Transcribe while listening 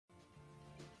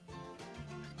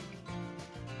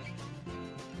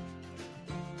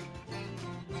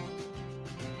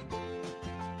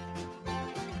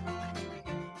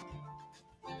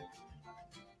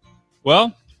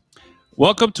Well,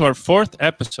 welcome to our fourth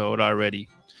episode already.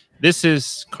 This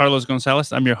is Carlos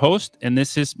Gonzalez. I'm your host, and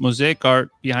this is Mosaic Art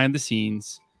Behind the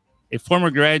Scenes. A former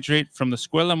graduate from the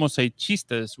Scuola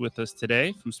Mosaicista is with us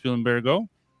today from Spilimbergo.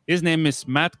 His name is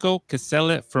Matko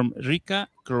Kezele from Rijeka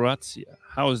Croatia.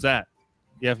 How is that?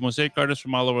 You have mosaic artists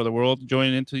from all over the world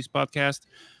joining into these podcasts.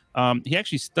 He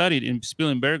actually studied in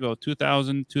Spilimbergo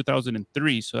 2000,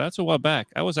 2003, so that's a while back.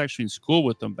 I was actually in school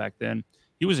with him back then.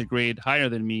 He was a grade higher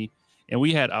than me, and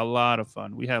we had a lot of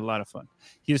fun.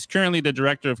 He is currently the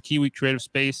director of Kiwi Creative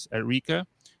Space at Rijeka,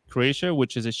 Croatia,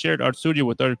 which is a shared art studio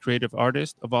with other creative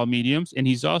artists of all mediums. And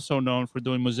he's also known for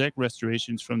doing mosaic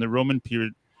restorations from the Roman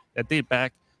period that date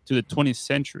back to the 20th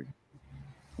century.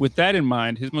 With that in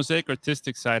mind, his mosaic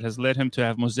artistic side has led him to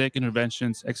have mosaic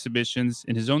interventions, exhibitions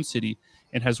in his own city,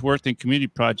 and has worked in community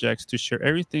projects to share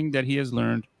everything that he has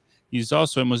learned. He's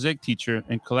also a mosaic teacher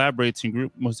and collaborates in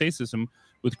group Mosaizm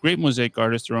with great mosaic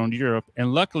artists around Europe.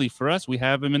 And luckily for us, we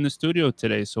have him in the studio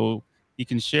today so he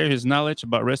can share his knowledge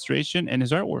about restoration and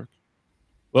his artwork.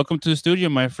 Welcome to the studio,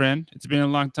 my friend. It's been a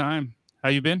long time. How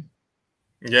you been?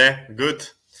 Yeah, good.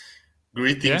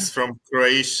 Greetings from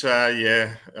Croatia.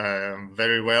 Yeah,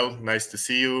 very well. Nice to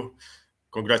see you.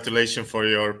 Congratulations for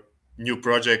your new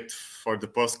project for the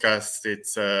podcast.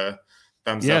 It's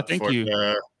thumbs up for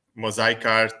the mosaic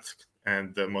art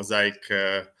and the mosaic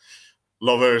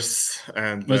lovers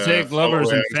and mosaic lovers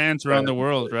and fans around the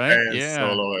world, right?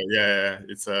 All over. Yeah,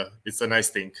 it's a nice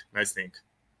thing. And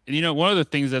you know, one of the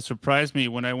things that surprised me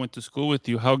when I went to school with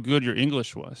you, how good your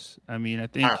English was. I mean, I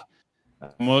think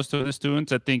most of the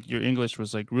students, I think your English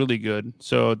was like really good.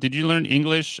 So did you learn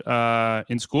English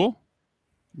in school?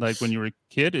 Like when you were a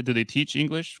kid, did they teach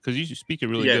English? Because you speak it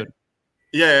really good.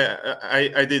 Yeah,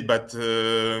 I did, but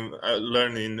I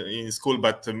learned in school.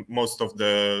 But most of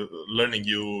the learning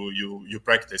you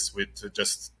practice with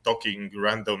just talking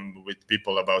random with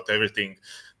people about everything.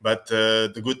 But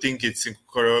the good thing it's in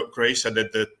Croatia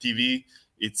that the TV,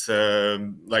 it's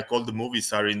like all the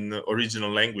movies are in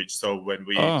original language. So when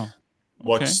we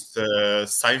watched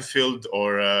Seinfeld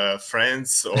or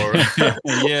Friends or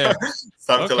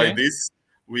something like this,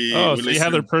 so you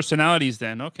have their personalities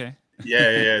then. Okay.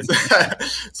 Yeah.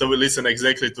 So we listen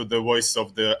exactly to the voice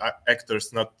of the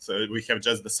actors. Not we have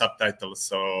just the subtitles.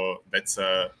 So that's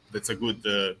a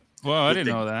good. Well, I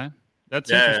didn't know that.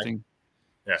 That's interesting.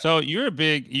 Yeah. So you've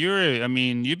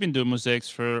been doing mosaics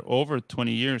for over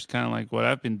 20 years, kind of like what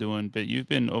I've been doing. But you've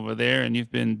been over there and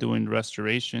you've been doing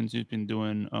restorations. You've been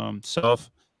doing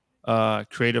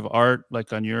creative art,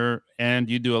 like on your end.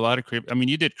 You do a lot of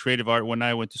you did creative art when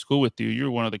I went to school with you.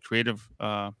 You're one of the creative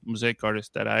mosaic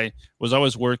artists that I was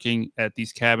always working at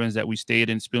these cabins that we stayed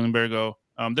in Spilimbergo.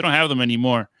 They don't have them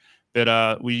anymore,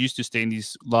 but we used to stay in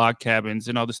these log cabins,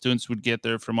 and all the students would get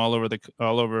there from all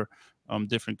over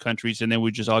different countries, and then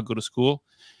we'd just all go to school.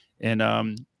 And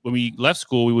when we left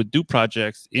school, we would do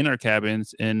projects in our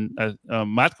cabins, and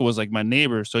Matko was like my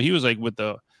neighbor, so he was like with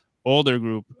the older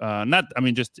group,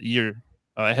 just a year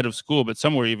ahead of school, but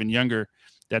somewhere even younger,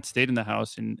 that stayed in the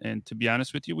house. And to be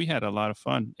honest with you, we had a lot of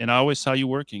fun. And I always saw you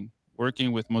working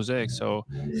with mosaics. So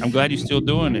I'm glad you're still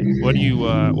doing it. What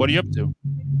are you up to?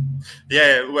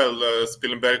 Yeah, well,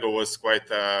 Spilimbergo was quite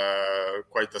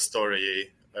a story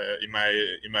in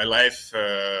my life.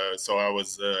 So I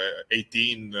was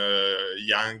 18,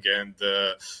 young and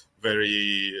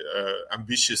very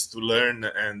ambitious to learn,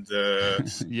 and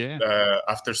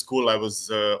after school I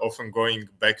was often going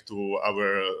back to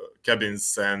our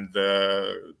cabins and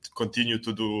continue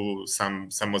to do some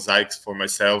mosaics for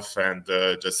myself and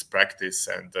just practice.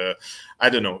 And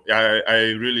I don't know,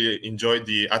 I really enjoyed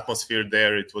the atmosphere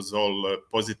there. It was all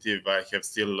positive. I have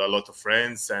still a lot of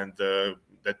friends, and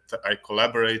that I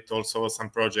collaborate also some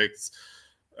projects.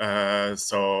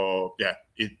 So yeah,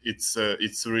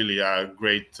 it's really a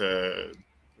great period.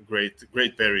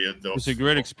 It's a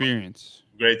great experience.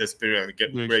 Great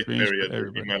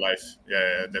period in my life.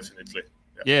 Yeah, definitely.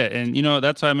 Yeah, and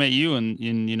that's how I met you, and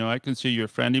I consider you a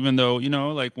friend, even though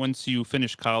like once you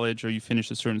finish college or you finish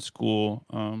a certain school,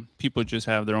 people just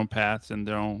have their own paths and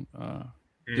their own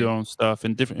stuff,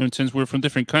 and different. And since we're from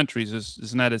different countries,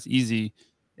 it's not as easy.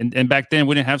 And back then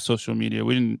we didn't have social media.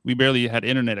 We barely had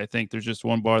internet. I think there's just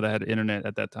one bar that had internet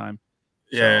at that time.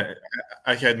 Yeah,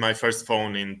 I had my first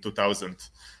phone in 2000.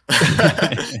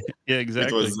 Yeah,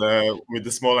 exactly. It was with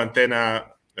the small antenna.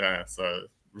 Yeah, so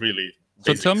really.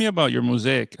 So tell me about your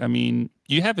mosaic. I mean,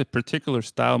 you have a particular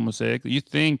style mosaic. You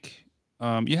think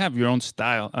you have your own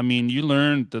style. I mean, you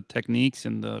learned the techniques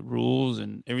and the rules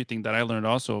and everything that I learned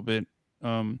also. But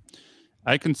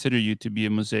I consider you to be a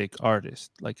mosaic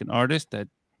artist, like an artist that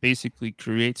basically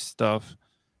creates stuff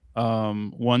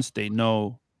once they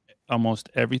know almost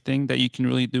everything that you can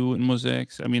really do in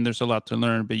mosaics. I mean, there's a lot to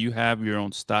learn, but you have your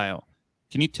own style.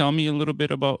 Can you tell me a little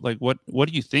bit about like what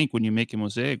do you think when you make a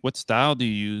mosaic? What style do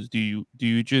you use? Do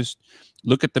you just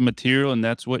look at the material and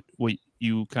that's what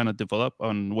you kind of develop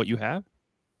on what you have?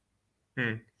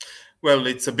 Hmm. Well,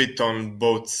 it's a bit on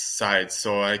both sides.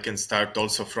 So I can start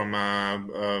also from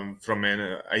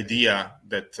an idea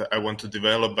that I want to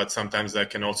develop, but sometimes I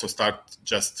can also start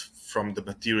just from the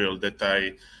material that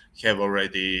I have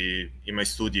already in my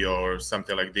studio or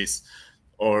something like this.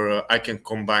 Or I can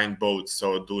combine both.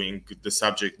 So doing the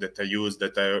subject that I use,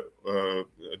 that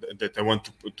I want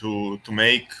to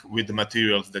make with the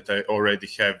materials that I already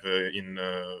have in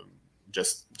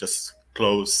just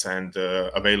close and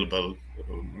available,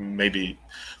 maybe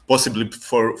possibly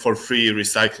for free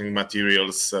recycling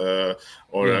materials,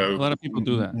 or Yeah, a lot of people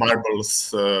do that.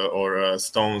 marbles, or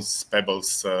stones,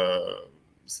 pebbles,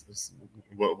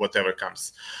 whatever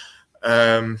comes.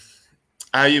 Um,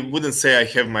 I wouldn't say I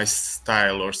have my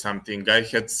style or something. I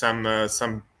had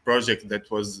some project that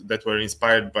were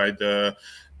inspired by the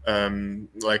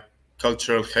like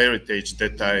cultural heritage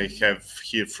that I have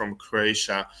here from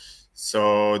Croatia.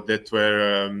 So that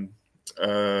were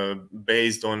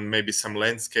based on maybe some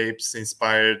landscapes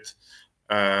inspired,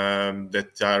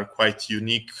 that are quite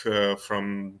unique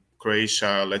from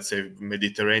Croatia, let's say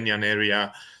Mediterranean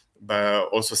area, but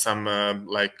also some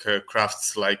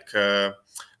crafts like.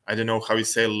 I don't know how you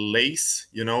say lace,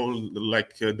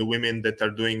 like the women that are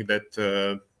doing that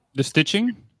The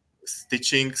stitching?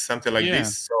 stitching, something like Yeah.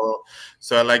 this.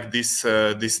 So I like this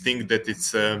thing that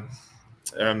it's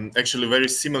actually very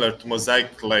similar to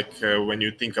mosaic, like when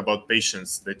you think about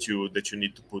patience that you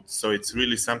need to put. So it's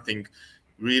really something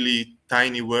really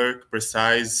tiny work,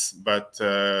 precise, but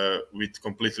with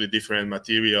completely different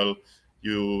material.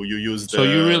 You use So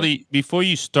you the really, before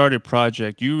you start a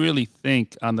project, you really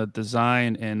think on the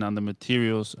design and on the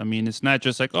materials. I mean, it's not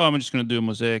just like, oh, I'm just going to do a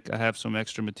mosaic. I have some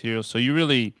extra materials. So you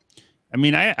really, I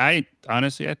mean, I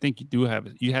honestly, I think you have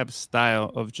a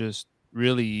style of just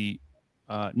really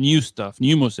new stuff,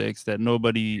 new mosaics that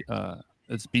nobody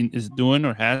is doing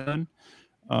or has done.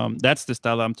 That's the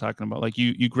style I'm talking about. Like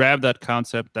you grab that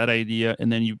concept, that idea,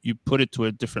 and then you put it to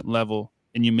a different level,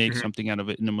 and you make Mhm. something out of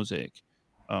it in a mosaic,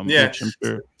 Yeah. which I'm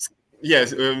sure.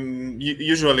 Yes,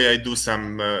 usually I do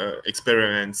some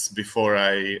experiments before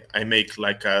I make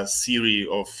like a series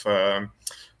of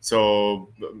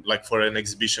so like for an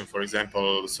exhibition, for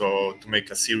example. So to make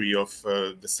a series of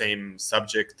the same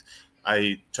subject,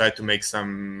 I try to make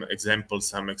some examples,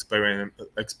 some experiment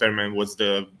what's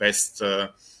the best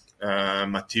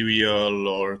material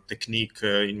or technique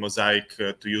in mosaic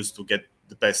to use to get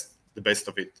the best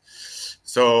of it.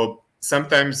 So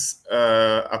sometimes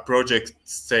a project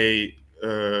say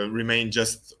remain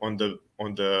just on the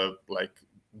like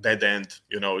dead end.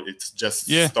 It's just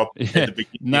Yeah, stop at yeah, the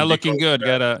beginning not looking because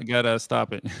good. Gotta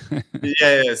stop it.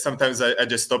 yeah, sometimes I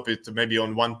just stop it maybe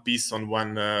on one piece, on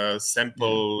one Yeah,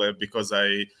 sample, because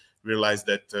I realize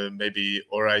that maybe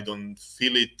or I don't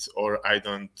feel it or I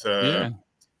don't yeah.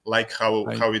 like how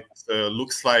I how it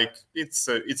looks like. It's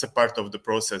a part of the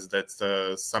process that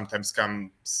sometimes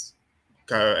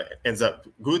ends up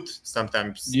good.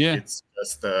 Sometimes yeah. it's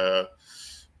just a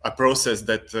process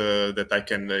that I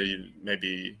can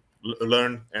maybe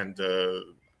learn and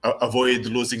avoid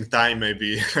losing time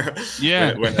maybe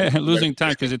Yeah, when losing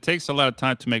time because it takes a lot of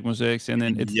time to make mosaics, and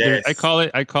then it's there. I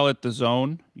yes, call it the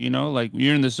zone. You know, like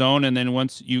you're in the zone, and then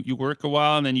once you work a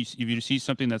while, and then if you see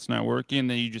something that's not working,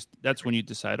 then that's when you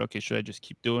decide, okay, should I just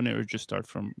keep doing it or just start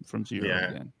from zero yeah,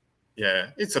 again? yeah,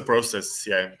 it's a process.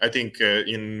 Yeah, I think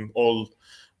in all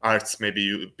arts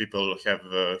maybe people have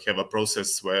a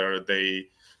process where they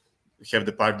have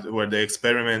the part where they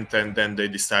experiment and then they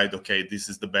decide, okay, this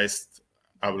is the best,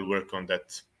 I will work on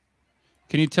that.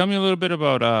 Can you tell me a little bit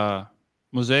about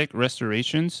mosaic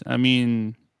restorations? I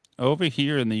mean, over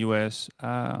here in the U.S.,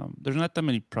 there's not that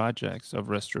many projects of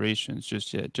restorations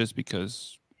just yet, just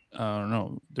because I don't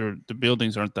know, the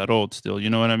buildings aren't that old still. You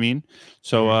know what I mean?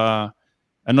 So Hmm.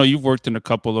 I know you've worked in a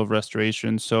couple of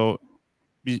restorations, so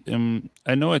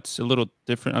I know it's a little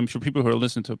different. I'm sure people who are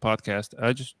listening to a podcast,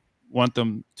 I just want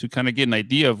them to kind of get an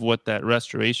idea of what that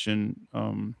restoration,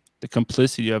 the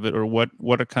complicity of it, or what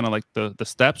are kind of like the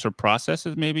steps or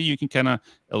processes. Maybe you can kind of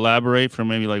elaborate from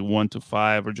maybe like 1 to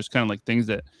 5, or just kind of like things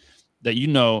that you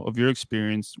know of your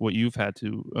experience, what you've had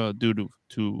to do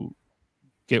to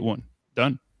get one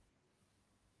done.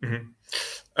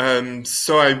 Hmm.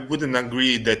 So I wouldn't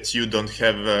agree that you don't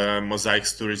have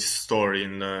mosaics to restore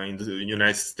in the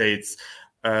United States.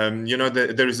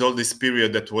 There is all this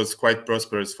period that was quite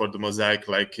prosperous for the mosaic,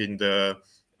 like in the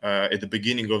at the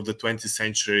beginning of the 20th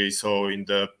century, so in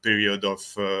the period of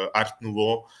Art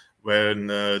Nouveau, when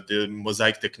the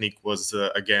mosaic technique was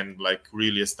again like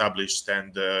really established,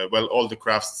 and well, all the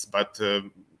crafts, but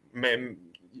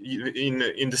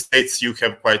in the States you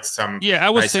have quite some. Yeah, I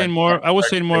was nice saying more. I was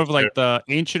saying more of architecture. like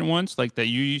the ancient ones, like that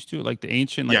you used to, like the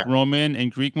ancient, like Roman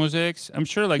and Greek mosaics. I'm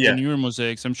sure, like the newer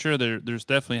mosaics. I'm sure there's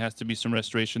definitely has to be some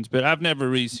restorations, but I've never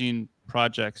really seen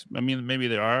projects. I mean, maybe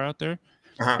there are out there,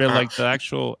 but like the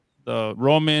actual the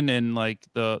Roman and like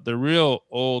the real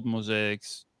old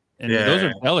mosaics, and those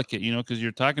are delicate, you know, because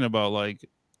you're talking about like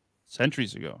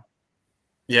centuries ago.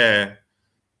 Yeah.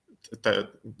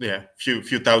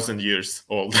 Few thousand years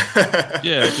old.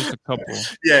 Yeah, just a couple.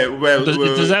 Yeah, well,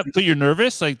 does that put you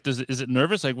nervous? Like, is it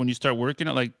nervous? Like when you start working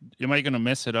it, like, am I gonna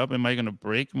mess it up? Am I gonna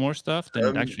break more stuff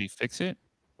than actually fix it?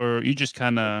 Or you just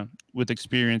kind of, with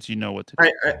experience, you know what to do?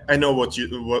 I know what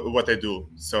I do,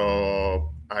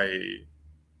 so I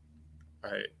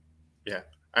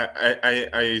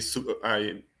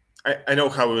know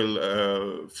how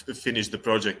we'll finish the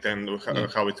project and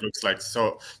how it looks like.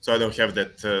 So I don't have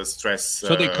that stress.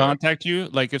 So they contact you,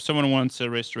 like if someone wants a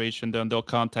restoration done, they'll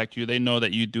contact you. They know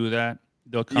that you do that.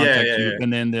 They'll contact you,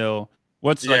 and then they'll.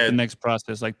 What's like the next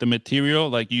process? Like the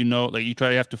material, like you know, like you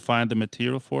have to find the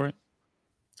material for it.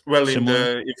 Well,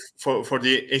 for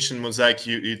the ancient mosaic,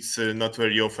 it's not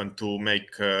very often to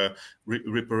make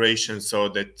reparations, so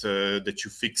that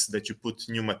you put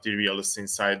new materials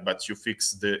inside, but you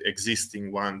fix the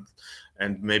existing one,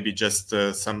 and maybe just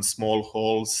some small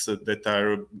holes that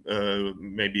are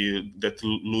maybe that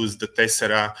lose the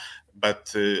tessera.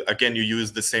 But again, you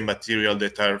use the same material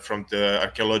that are from the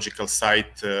archaeological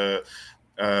site.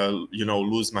 You know,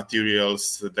 loose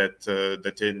materials that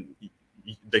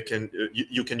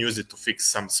you can use it to fix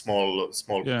some small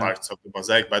parts of the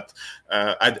mosaic, but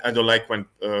I don't like when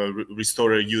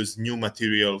restorer use new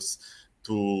materials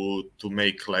to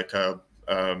make like the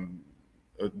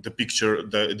picture,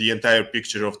 the entire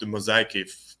picture of the mosaic.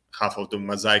 If half of the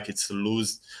mosaic it's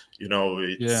loose, you know,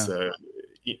 it's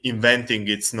inventing.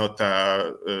 It's not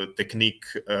a technique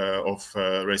of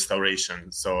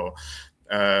restoration. So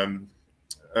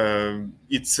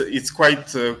it's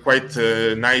quite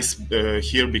nice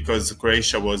here, because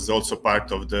Croatia was also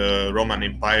part of the Roman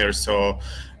Empire. So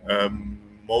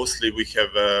mostly we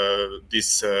have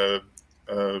this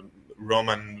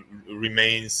Roman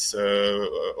remains,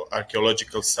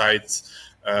 archaeological sites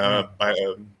by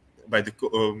the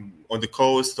on the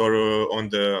coast or on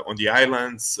the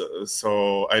islands.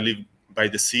 So I live by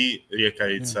the sea.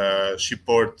 Rijeka, it's a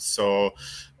seaport, so.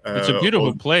 It's a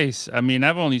beautiful place. I mean,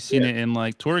 I've only seen it in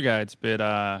like tour guides, but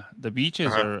the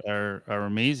beaches are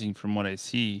amazing from what I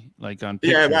see, like on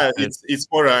pictures. Yeah, it's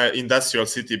more an industrial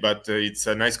city, but it's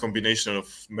a nice combination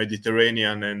of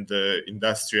Mediterranean and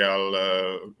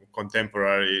industrial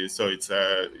contemporary. So it's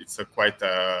a quite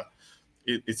a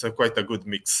good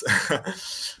mix.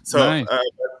 So nice.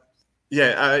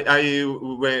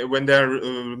 When there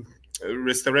are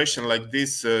restoration like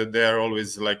this, they are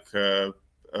always like.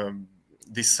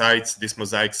 These sites, these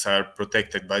mosaics are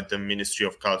protected by the Ministry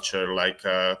of Culture, like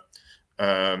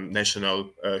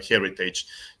national heritage.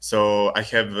 So I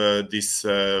have this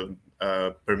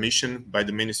permission by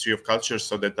the Ministry of Culture,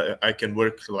 so that I can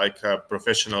work like a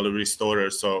professional restorer.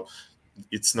 So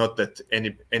it's not that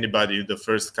anybody, the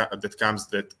first that comes,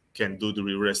 that can do the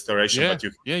restoration. Yeah, but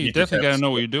you definitely got to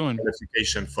know what you're doing.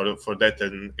 Qualification for that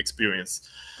and experience.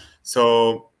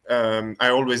 So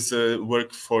I always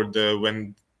work for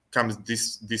when comes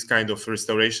this kind of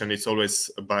restoration. It's always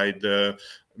by the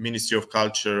Ministry of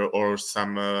Culture or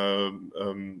some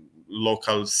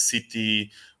local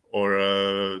city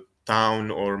or town,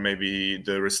 or maybe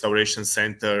the restoration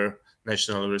center,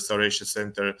 National Restoration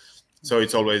Center. So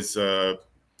it's always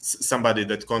somebody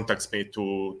that contacts me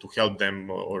to help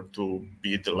them, or to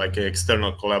be like an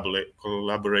external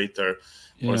collaborator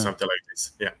or something like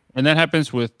this. Yeah. And that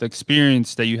happens with the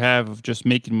experience that you have of just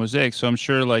making mosaics. So I'm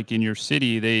sure like in your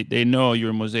city, they know you're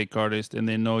a mosaic artist, and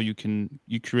they know you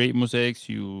create mosaics,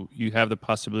 you have the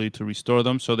possibility to restore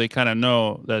them. So they kind of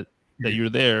know that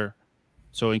you're there.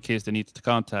 So in case they need to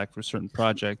contact for a certain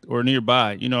project or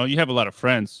nearby, you know, you have a lot of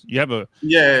friends. You have a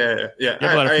You have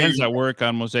a lot of friends that work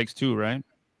on mosaics too, right?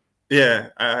 Yeah,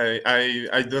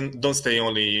 I don't stay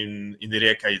only in the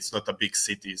Rijeka. It's not a big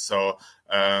city, so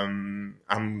I'm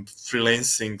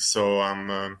freelancing. So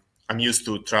I'm used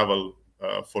to travel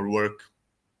for work.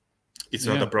 It's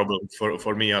not a problem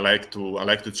for me. I like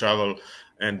to travel,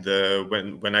 and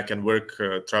when I can work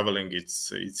traveling,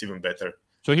 it's even better.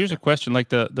 So here's a question: like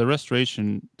the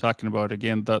restoration, talking about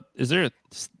again, is there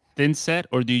thin set,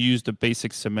 or do you use the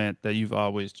basic cement that you've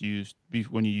always used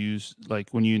when you use, like,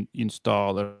 when you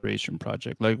install a restoration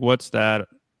project? Like, what's that?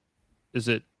 Is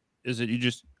it you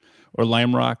just, or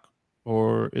lime rock,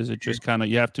 or is it just kind of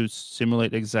you have to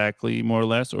simulate exactly more or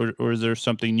less, or is there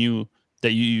something new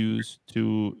that you use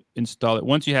to install it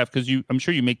once you have, because I'm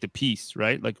sure you make the piece,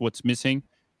 right? Like what's missing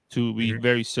to be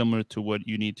very similar to what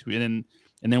you need to, and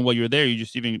then while you're there, you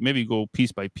just even maybe go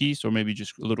piece by piece, or maybe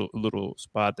just a little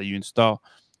spot that you install.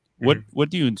 What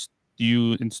do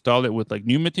you install it with, like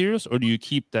new materials, or do you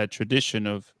keep that tradition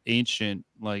of ancient,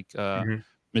 like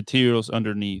materials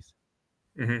underneath?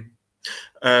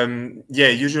 Yeah,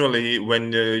 usually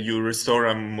when you restore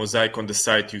a mosaic on the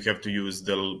site, you have to use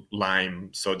the lime,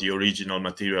 so the original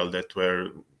material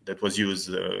that was used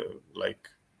like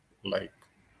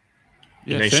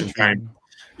in ancient time.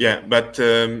 Yeah, but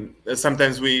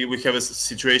sometimes we have a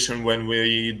situation when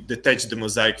we detach the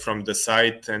mosaic from the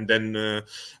site, and then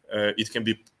it can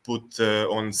be put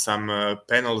on some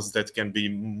panels that can be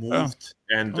moved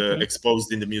and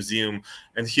exposed in the museum.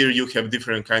 And here you have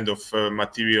different kind of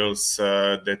materials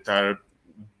that are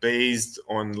based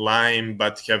on lime,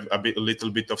 but have a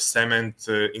little bit of cement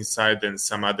inside, and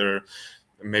some other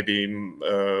maybe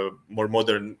more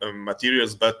modern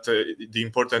materials. But the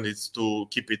important is to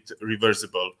keep it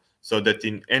reversible, so that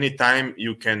in any time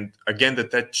you can again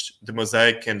detach the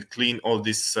mosaic and clean all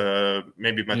this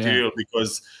maybe material,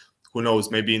 because who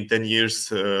knows, maybe in 10 years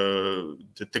the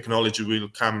technology will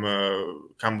come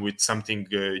with something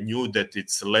new, that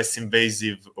it's less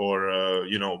invasive, or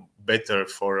better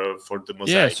for the mosaic.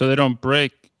 Yeah, so they don't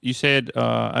break. You said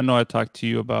I know I talked to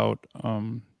you about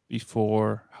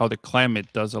before how the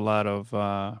climate does a lot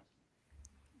of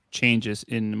changes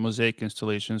in mosaic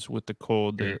installations with the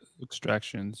cold, the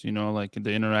extractions, like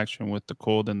the interaction with the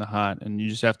cold and the hot. And you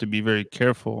just have to be very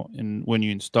careful when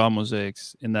you install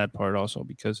mosaics in that part also,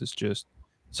 because it's just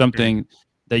something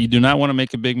that you do not want to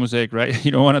make a big mosaic, right?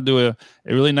 You don't want to do a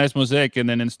really nice mosaic and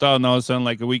then install, and all of a sudden,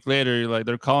 like a week later, you're like,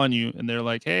 they're calling you and they're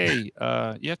like, hey,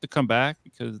 you have to come back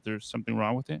because there's something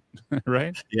wrong with it,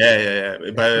 right? Yeah.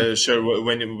 But sure,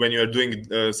 when you are doing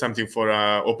something for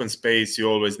open space, you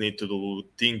always need to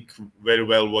think very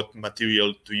well what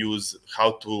material to use,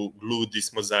 how to glue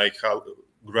this mosaic, how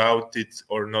grout it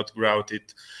or not grout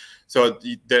it. So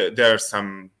there are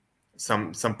some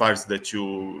parts that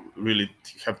you really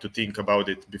have to think about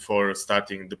it before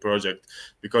starting the project,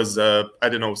 because I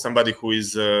don't know, somebody who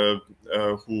is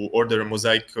who order a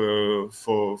mosaic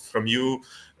from you,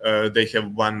 they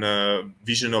have one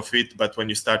vision of it, but when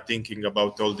you start thinking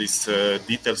about all these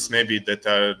details maybe that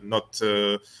are not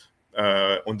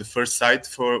on the first sight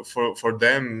for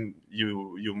them,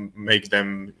 you make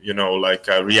them like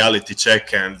a reality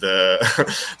check, and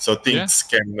so things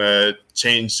can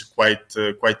change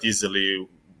quite easly,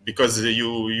 because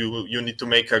you need to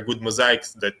make a good mosaic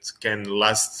that can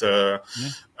last for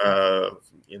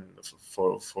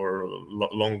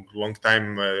long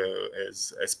time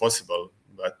as possible.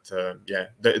 But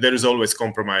there is always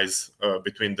compromise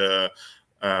between the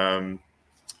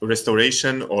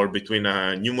restoration or between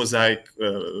a new mosaic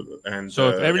and so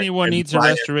if anyone needs a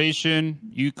restoration,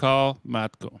 you call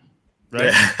Matko,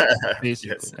 right?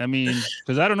 Basically. Yes. I mean,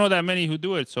 because I don't know that many who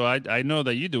do it, so I know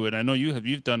that you do it. I know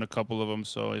you've done a couple of them.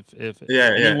 So if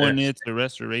anyone needs a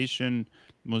restoration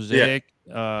mosaic,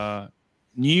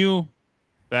 new,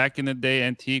 back in the day,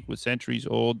 antique with centuries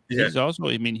old, he's also,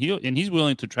 I mean, he's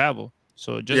willing to travel.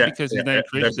 So just because he's not in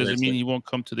Croatia doesn't mean he won't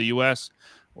come to the US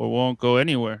or won't go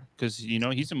anywhere, because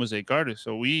he's a mosaic artist.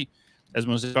 So we, as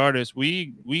mosaic artists,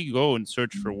 we go and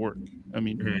search for work. I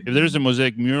mean, if there's a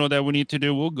mosaic mural that we need to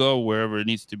do, we'll go wherever it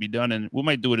needs to be done, and we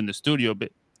might do it in the studio,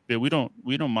 but we don't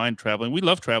mind traveling. We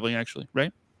love traveling, actually,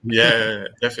 right? Yeah,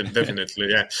 definitely.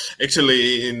 Yeah,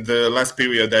 actually, in the last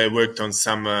period, I worked on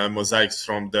some mosaics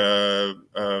from the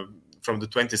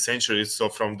 20th century, so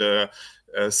from the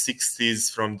 60s,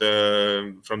 from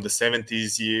the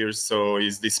 70s years. So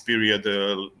is this period,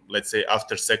 let's say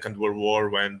after Second World War,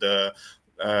 when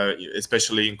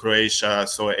especially in Croatia,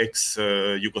 so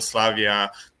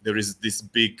ex-Yugoslavia, there is this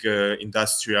big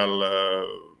industrial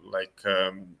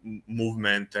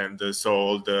movement, and so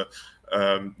all the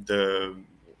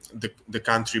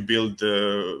country built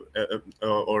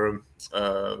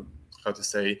how to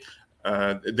say,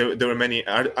 there were many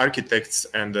architects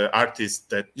and artists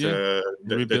that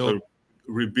were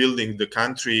rebuilding the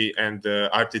country, and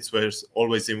artists were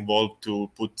always involved to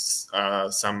put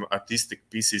some artistic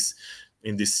pieces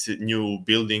in these new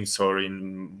buildings or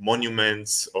in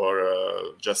monuments or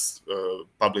just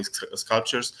public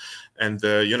sculptures. And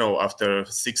you know, after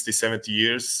 60, 70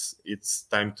 years, it's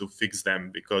time to fix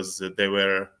them, because they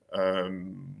were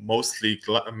mostly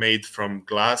made from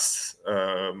glass,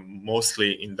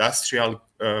 mostly industrial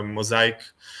mosaic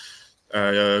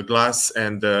glass,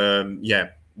 and yeah,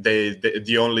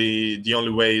 the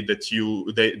only way that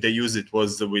they use it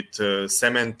was with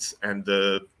cement, and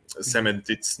cement,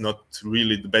 it's not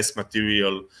really the best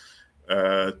material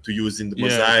to use in the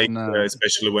mosaic,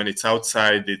 especially when it's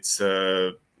outside. It's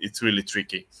really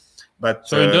tricky. But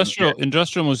so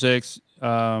industrial mosaics,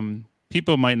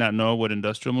 people might not know what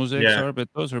industrial mosaics are, but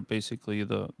those are basically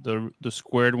the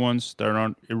squared ones that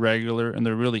aren't irregular and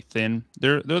they're really thin.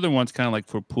 They're the ones kind of like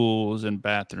for pools and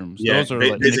bathrooms. Yeah, those are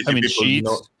like, they come in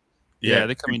sheets.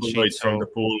 They come in sheets from the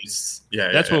pools.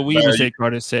 That's what we mosaic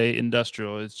artists say.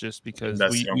 Industrial. It's just because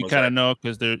we kind of know,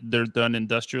 because they're done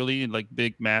industrially in like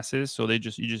big masses. So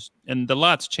and the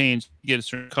lots change. You get a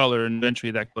certain color, and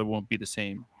eventually that color won't be the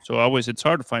same. So always it's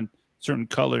hard to find certain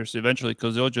colors eventually,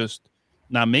 because they'll just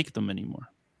not make them anymore.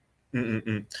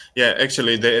 Yeah,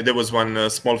 actually, there was one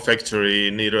small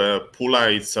factory near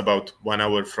Pula. It's about 1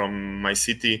 hour from my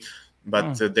city,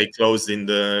 but they closed in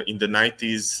the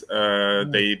 90s.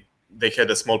 They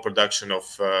had a small production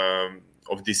of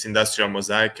this industrial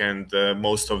mosaic, and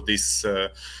most of these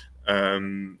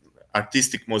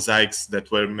artistic mosaics that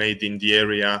were made in the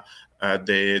area,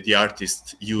 the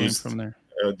artists used from there.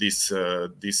 These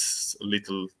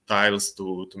little tiles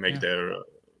to make their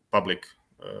public.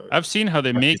 I've seen how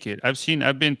they make it.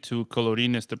 I've been to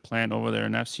Colorines, the plant over there,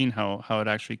 and I've seen how it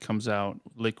actually comes out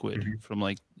liquid from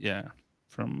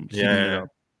from heating it up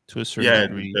to a certain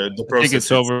degree. The I think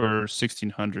it's over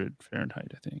 1600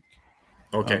 Fahrenheit, I think.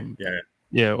 Okay.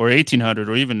 Or 1800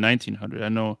 or even 1900. I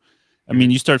know. I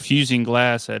mean, you start fusing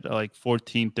glass at like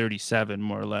 1437,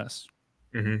 more or less.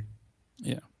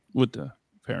 Yeah, with the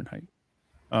Fahrenheit.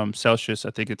 Celsius,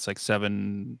 I think it's like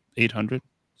 800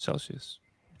 Celsius.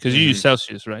 Because you use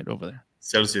Celsius, right, over there?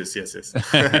 Celsius, yes.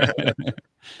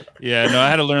 Yeah, no, I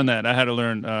had to learn that. I had to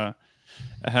learn a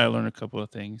couple of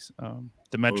things.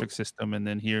 The metric system, and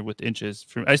then here with inches.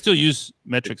 I still use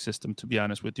metric system, to be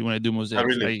honest with you, when I do mosaics.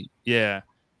 Really?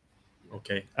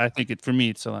 Okay. I think for me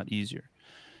it's a lot easier.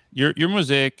 Your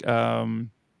mosaic art.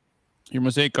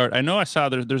 I know I saw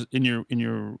there's in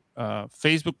your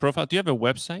Facebook profile. Do you have a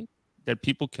website that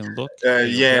people can look?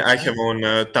 I have on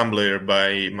Tumblr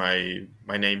by my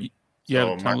name. Yeah,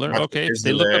 Tumblr. Okay, if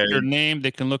they look up your name,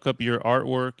 they can look up your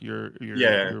artwork, your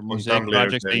mosaic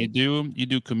projects that you do. You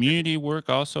do community work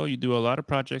also. You do a lot of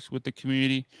projects with the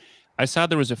community. I saw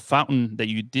there was a fountain that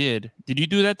you did. Did you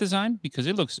do that design? Because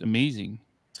it looks amazing.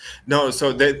 No,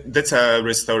 so that's a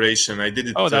restoration. I did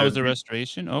it. Oh, that was a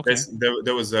restoration. Okay,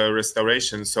 there was a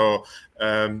restoration. So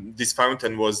this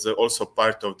fountain was also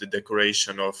part of the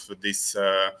decoration of this.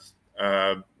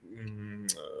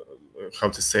 How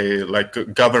to say, like a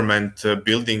government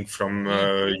building from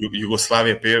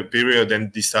Yugoslavia period,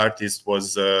 and this artist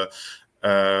was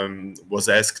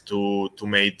asked to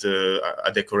make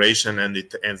a decoration, and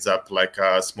it ends up like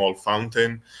a small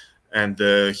fountain. And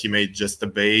he made just a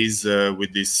base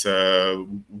with this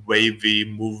wavy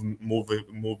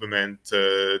movement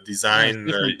design.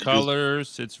 Different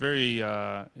colors. It's very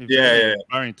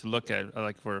inspiring to look at,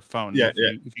 like for a fountain.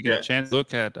 If you get a chance,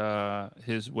 look at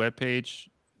his webpage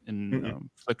in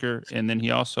Flickr, and then he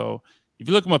also, if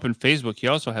you look him up in Facebook, he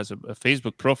also has a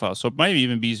Facebook profile. So it might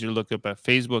even be easier to look up at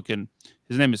Facebook. And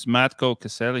his name is Matko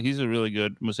Kezele. He's a really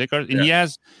good mosaic artist,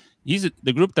 and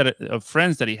the group of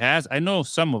friends that he has. I know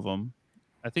some of them.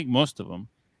 I think most of them,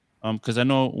 because I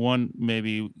know one.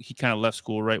 Maybe he kind of left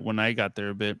school right when I got there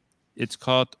a bit. It's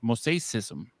called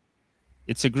Mosaizm.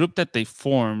 It's a group that they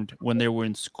formed when they were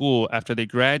in school. After they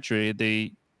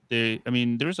graduated, I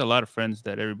mean, there's a lot of friends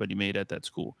that everybody made at that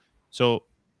school. So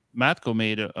Matko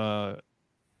made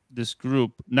this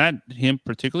group, not him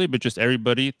particularly, but just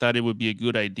everybody thought it would be a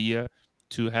good idea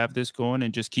to have this going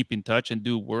and just keep in touch and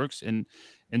do works. And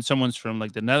someone's from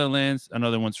like the Netherlands,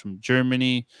 another one's from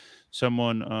Germany,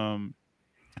 someone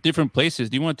different places.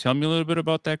 Do you want to tell me a little bit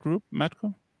about that group,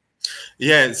 Matko?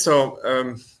 Yeah, so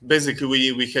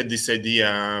basically we had this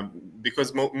idea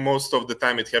because most of the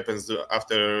time it happens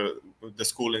after the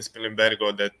school in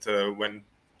Spilimbergo that when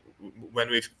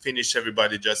we finish,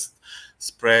 everybody just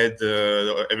spread,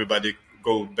 everybody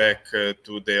go back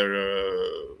to their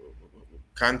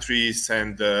countries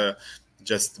and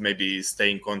just maybe stay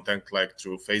in contact like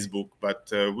through Facebook.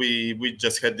 But we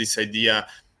just had this idea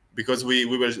because we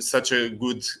were such a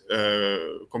good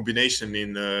combination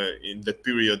in that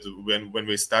period when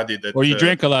we studied. That, or you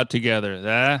drank a lot together.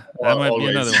 That might be always.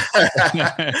 another one.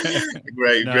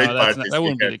 great No, parties. that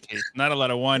wouldn't be the case. Not a lot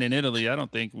of wine in Italy. I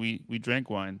don't think we drank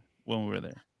wine when we were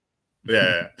there.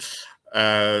 Yeah.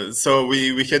 So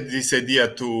we had this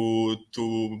idea to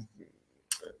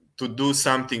do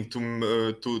something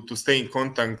to stay in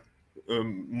contact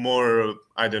more,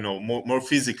 I don't know, more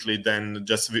physically than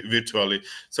just virtually.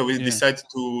 So we decided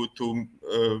to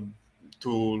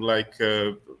like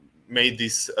made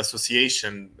this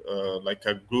association, like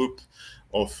a group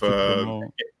of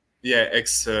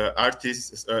ex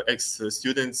artists, ex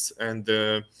students, and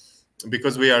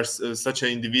because we are such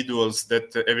individuals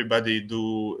that everybody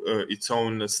do its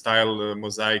own style,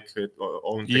 mosaic,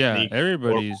 own technique. Yeah,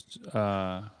 everybody's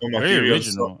very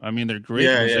original. So, I mean, they're great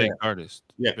mosaic artists.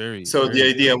 Yeah. Very. The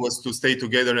idea was to stay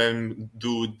together and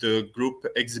do the group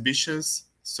exhibitions.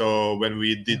 So when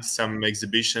we did some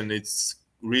exhibition, it's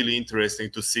really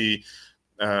interesting to see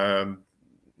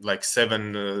like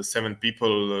seven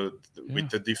people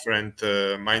with a different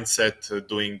mindset,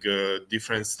 doing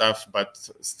different stuff, but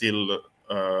still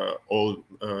all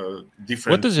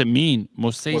different. What does it mean,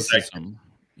 Mosaicm?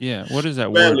 Yeah, what does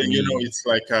that word mean? You know, it's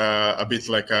like a bit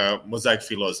like a mosaic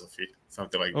philosophy,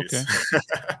 something like this.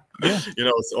 Yeah. You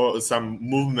know, so some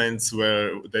movements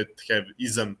that have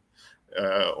ism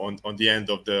on the end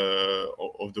of the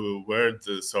word.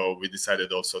 So we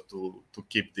decided also to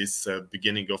keep this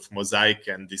beginning of mosaic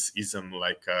and this ism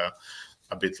like a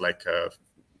bit like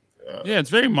yeah, it's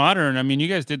very modern. I mean, you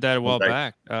guys did that a while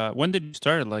back. When did you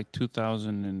start? Like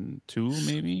 2002,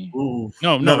 maybe? Ooh,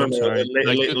 no, I'm sorry.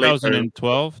 Like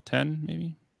 2012, 10,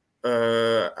 maybe?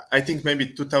 I think maybe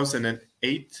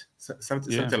 2008,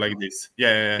 something like this.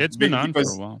 Yeah. It's been on for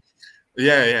a while.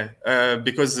 Yeah.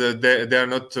 Because they are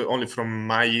not only from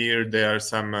my year. There are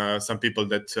some people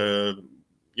that, 2-3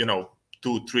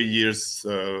 years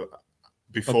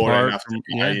before and after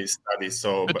my study.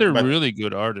 So, but they're really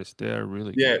good artists. They are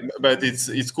really good. But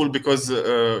it's cool because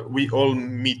we all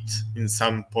meet in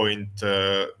some point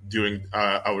during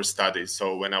our studies.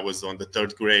 So when I was on the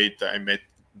 3rd grade, I met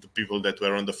the people that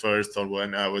were on the 1st, or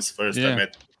when I was first, I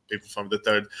met people from the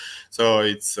 3rd. So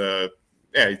it's a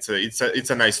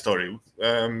nice story.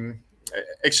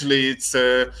 Actually, it's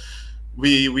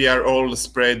we are all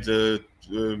spread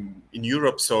in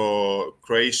Europe, so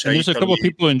Croatia. And there's Italy. A couple of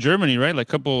people in Germany, right? Like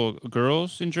a couple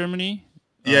girls in Germany.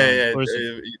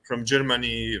 From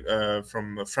Germany,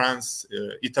 from France,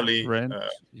 Italy.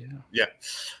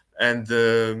 And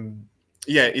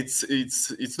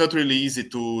it's not really easy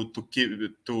to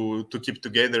keep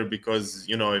together because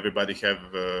everybody have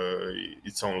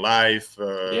its own life.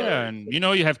 And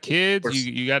you have kids.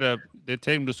 You gotta they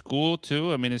take them to school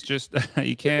too. I mean, it's just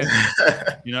you can't.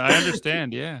 I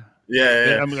understand. Yeah.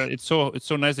 I mean, it's so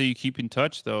nice that you keep in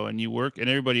touch though, and you work, and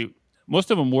everybody.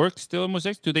 Most of them work still in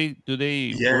mosaics. Do they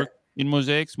work in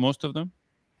mosaics? Most of them.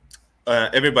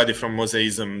 Everybody from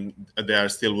Mosaizm, they are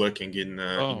still working in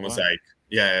mosaic.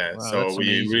 Wow, so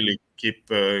we amazing. Really keep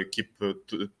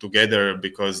together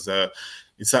because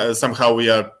it's somehow we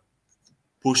are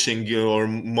pushing or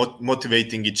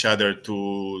motivating each other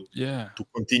to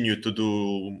continue to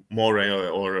do more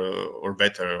or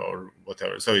better or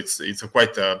whatever. So it's a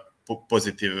quite a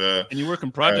positive. And you work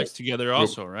in projects together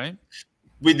also, right?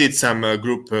 We did some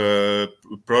group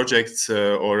projects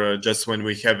or just when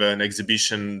we have an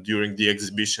exhibition, during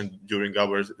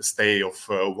our stay of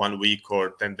 1 week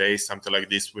or 10 days, something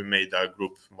like this, we made a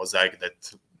group mosaic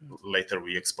that later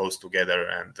we exposed together.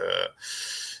 And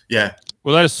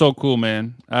well, that is so cool,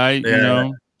 man.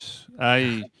 I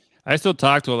still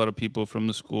talk to a lot of people from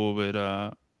the school, but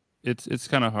it's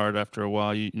kind of hard after a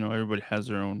while. Everybody has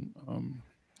their own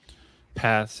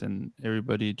paths, and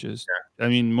everybody just I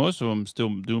mean, most of them still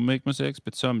do make mosaics,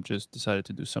 but some just decided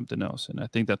to do something else. And I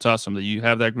think that's awesome that you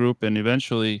have that group, and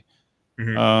eventually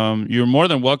you're more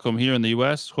than welcome here in the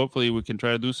US. Hopefully we can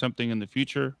try to do something in the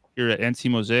future here at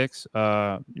NCMOSAICS.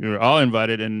 You're all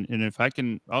invited, and if I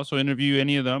can also interview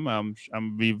any of them, I'm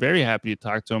be very happy to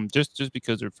talk to them just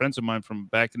because they're friends of mine from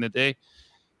back in the day.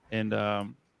 And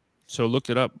so look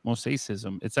it up,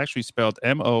 Mosaicm. It's actually spelled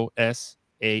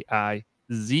MOSAIZM,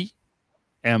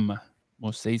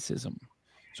 Mosaicm.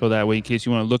 So that way, in case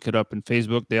you want to look it up in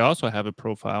Facebook, they also have a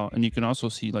profile, and you can also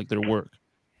see like their work.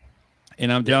 And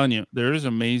I'm telling you, there is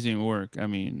amazing work. I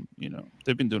mean,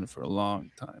 they've been doing it for a long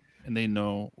time, and they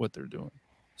know what they're doing.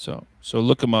 So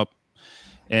look them up.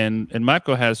 And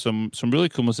Matko has some really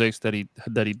cool mosaics that he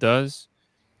does.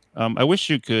 I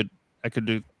wish I could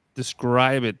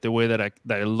describe it the way that I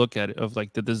look at it, of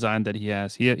like the design that he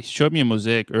has. He showed me a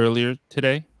mosaic earlier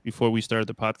today, before we started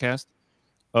the podcast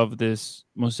of this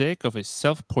mosaic of a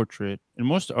self-portrait. And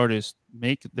most artists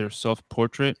make their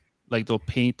self-portrait, like they'll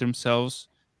paint themselves,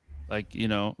 like, you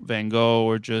know, Van Gogh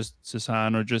or just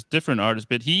Cezanne or just different artists.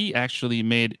 But he actually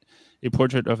made a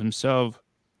portrait of himself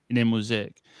in a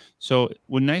mosaic. So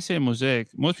when I say mosaic,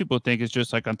 most people think it's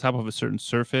just like on top of a certain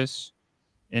surface,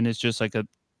 and it's just like a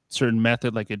certain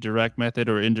method, like a direct method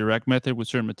or indirect method with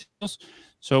certain materials.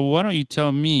 So why don't you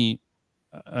tell me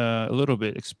a little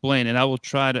bit, explain, and I will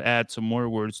try to add some more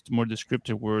words, more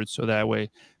descriptive words, so that way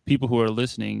people who are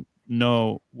listening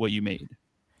know what you made.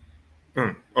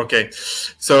 Okay,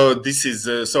 so this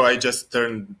is so I just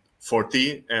turned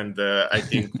 40, and I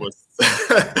think was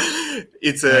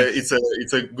it's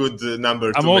a good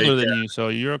number. I'm to older make, than you, so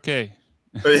you're okay.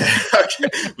 Yeah, okay.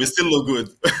 We still look good.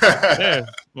 Yeah,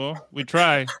 well, we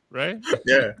try, right?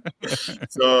 Yeah.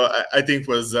 So I think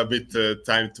was a bit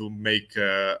time to make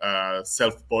a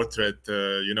self-portrait.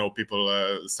 You know, people,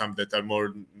 some that are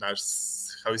more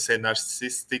how you say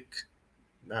narcissistic,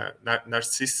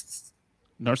 narcissists.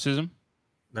 Narcissism.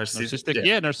 Narcissistic.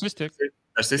 Yeah, narcissistic.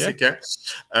 Narcissistic,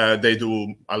 yeah. They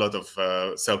do a lot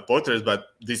of self-portraits, but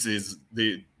this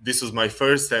was my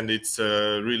first, and it's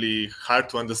really hard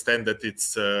to understand that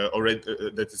it's already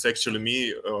that it's actually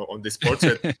me on this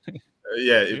portrait.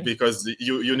 Because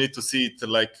you need to see it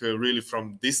like really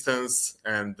from distance,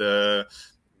 and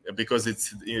because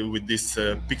it's with this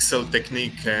pixel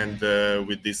technique and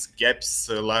with these gaps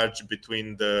large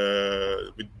between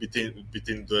the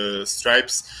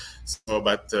stripes. So,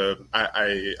 but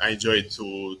I enjoy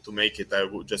to make it. I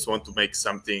would just want to make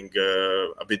something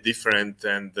a bit different,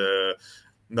 and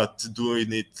not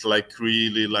doing it like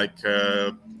really like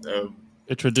a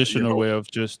traditional way of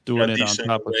just doing it on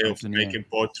top of something. Making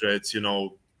portraits, you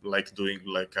know, like doing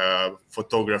like a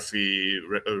photography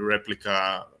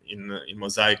replica in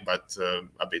mosaic, but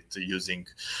a bit using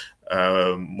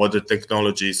modern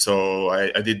technology. So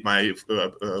I did my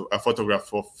a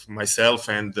photograph of myself,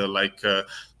 and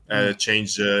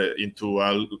change into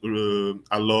a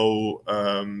low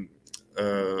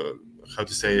how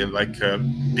to say, like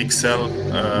pixel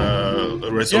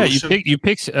resolution. Yeah, you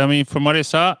pick. I mean, from what I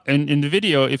saw in the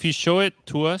video, if you show it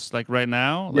to us like right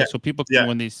now, like so people can,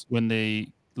 when they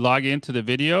log into the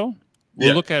video,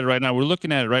 we'll look at it right now. We're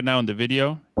looking at it right now in the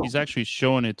video. He's actually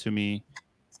showing it to me,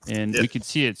 and we can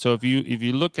see it. So if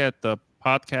you look at the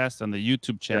podcast on the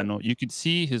YouTube channel, you can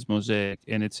see his mosaic,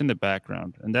 and it's in the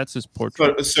background, and that's his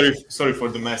portrait. Sorry for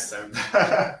the mess.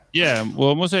 Yeah,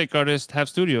 well, mosaic artists have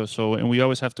studios, and we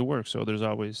always have to work, so there's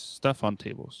always stuff on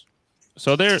tables.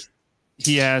 So there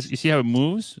he has, you see how it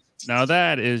moves? Now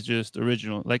that is just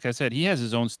original. Like I said, he has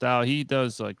his own style. He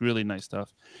does like really nice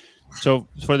stuff. So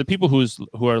for the people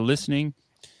who are listening,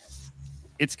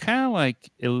 it's kind of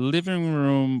like a living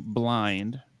room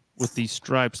blind with these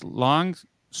stripes, long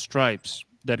stripes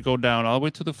that go down all the way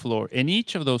to the floor, and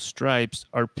each of those stripes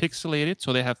are pixelated,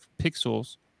 so they have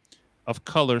pixels of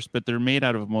colors, but they're made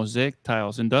out of mosaic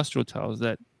tiles, industrial tiles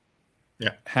that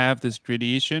have this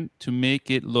gradation to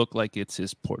make it look like it's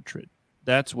his portrait.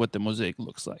 That's what the mosaic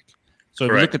looks like. So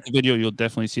if you look at the video, you'll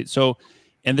definitely see it. So,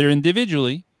 and they're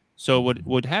individually. So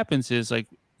what happens is, like,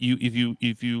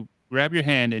 if you grab your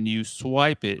hand and you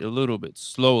swipe it a little bit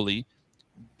slowly,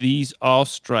 these all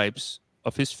stripes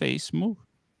of his face move.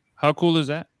 How cool is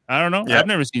that? I don't know. I've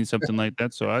never seen something like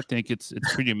that, so I think it's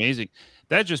pretty amazing.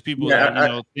 That's just people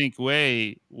that think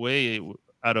way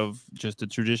out of just the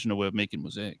traditional way of making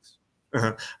mosaics.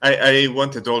 I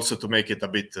wanted also to make it a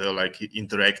bit like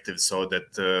interactive, so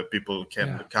that people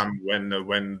can come when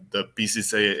the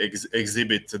pieces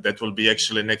exhibit. That will be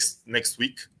actually next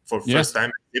week for first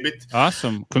time exhibit.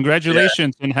 Awesome!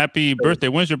 Congratulations and happy birthday.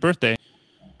 When's your birthday?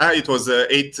 It was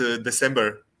 8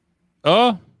 December.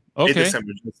 Oh, okay. 8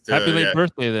 December. Happy late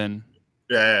birthday then.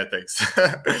 Yeah, thanks.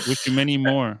 Wish you many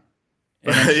more.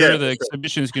 And I'm sure the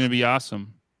exhibition is going to be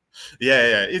awesome.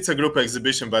 Yeah, it's a group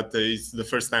exhibition, but it's the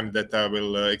first time that I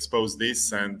will expose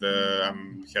this, and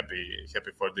I'm happy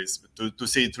for this to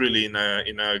see it really in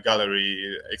a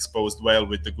gallery exposed well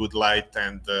with the good light,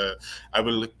 and I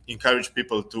will encourage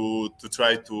people to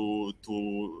try to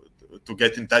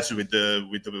get in touch with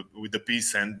the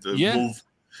piece and move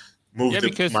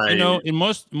because you know, in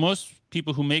most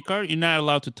people who make art, you're not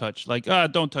allowed to touch. Like,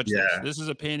 don't touch this. This is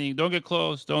a painting. Don't get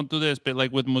close. Don't do this. But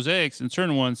like with mosaics and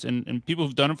certain ones, and people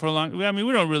who've done it for a long, I mean,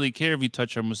 we don't really care if you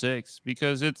touch our mosaics,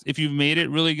 because if you've made it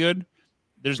really good,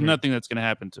 there's nothing that's going to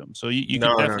happen to them. So you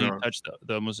can definitely touch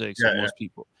the mosaics of most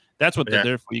people. That's what they're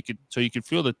there for. You could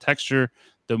feel the texture,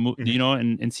 you know,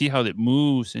 and see how it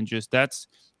moves, and just that's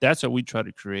what we try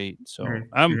to create. So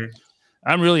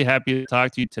I'm really happy to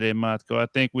talk to you today, Matko. I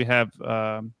think we have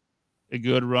a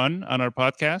good run on our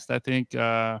podcast. I think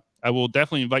I will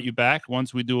definitely invite you back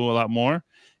once we do a lot more,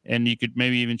 and you could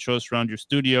maybe even show us around your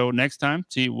studio next time.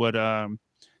 See what kind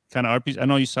of art piece. I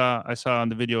know I saw on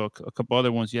the video a couple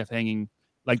other ones you have hanging,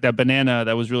 like that banana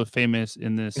that was really famous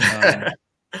in this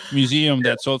museum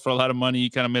that sold for a lot of money. You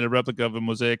kind of made a replica of a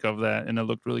mosaic of that, and it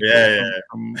looked really cool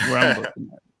from where I'm looking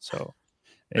at. So.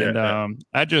 And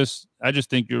I just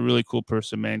think you're a really cool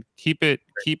person, man. Keep it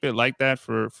like that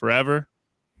for forever.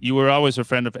 You were always a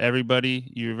friend of everybody.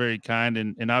 You're very kind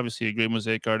and obviously a great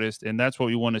mosaic artist. And that's what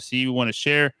we want to see. We want to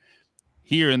share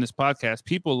here in this podcast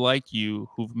people like you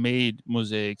who've made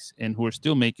mosaics and who are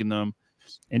still making them,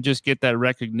 and just get that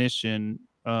recognition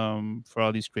for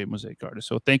all these great mosaic artists.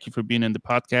 So thank you for being in the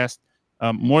podcast.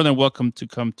 More than welcome to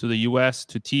come to the U.S.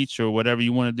 to teach or whatever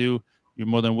you want to do. You're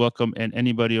more than welcome, and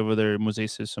anybody over there at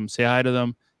Mosaicm, say hi to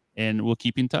them, and we'll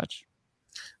keep in touch.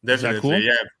 Definitely, cool?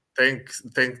 Yeah.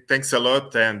 Thanks a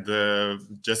lot, and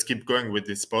just keep going with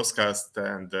this podcast.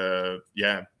 And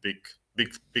yeah,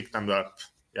 big thumbs up.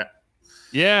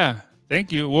 Yeah.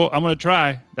 Thank you. Well, I'm gonna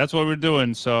try. That's what we're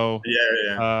doing. So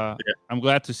yeah. I'm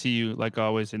glad to see you like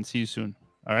always, and see you soon.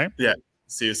 All right. Yeah.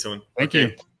 See you soon. Thank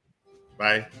you.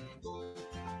 Bye.